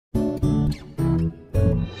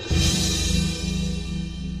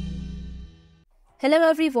Hello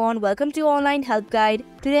everyone, welcome to Online Help Guide.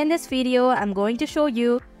 Today in this video, I'm going to show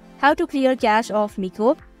you how to clear cache of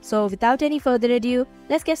Mico. So without any further ado,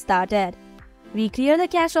 let's get started. We clear the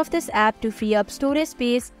cache of this app to free up storage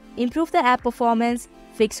space, improve the app performance,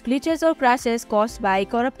 fix glitches or crashes caused by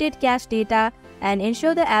corrupted cache data, and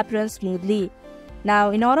ensure the app runs smoothly.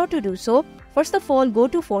 Now in order to do so, first of all go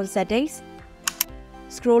to Phone Settings,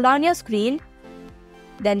 scroll down your screen,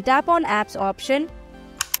 then tap on Apps option.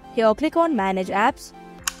 Here click on Manage Apps.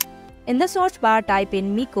 In the search bar type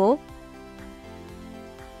in Mico.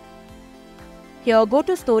 Here go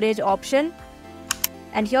to Storage option.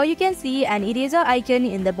 And here you can see an eraser icon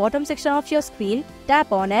in the bottom section of your screen.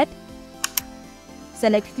 Tap on it.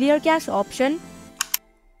 Select Clear Cache option.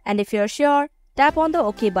 And if you're sure, tap on the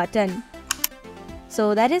OK button.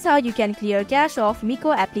 So that is how you can clear cache of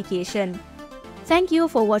Mico application. Thank you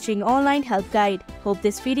for watching Online Help Guide. Hope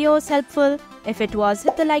this video was helpful. If it was,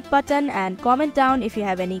 hit the like button and comment down if you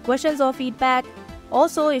have any questions or feedback.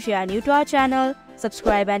 Also, if you are new to our channel,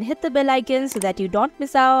 subscribe and hit the bell icon so that you don't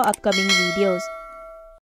miss our upcoming videos.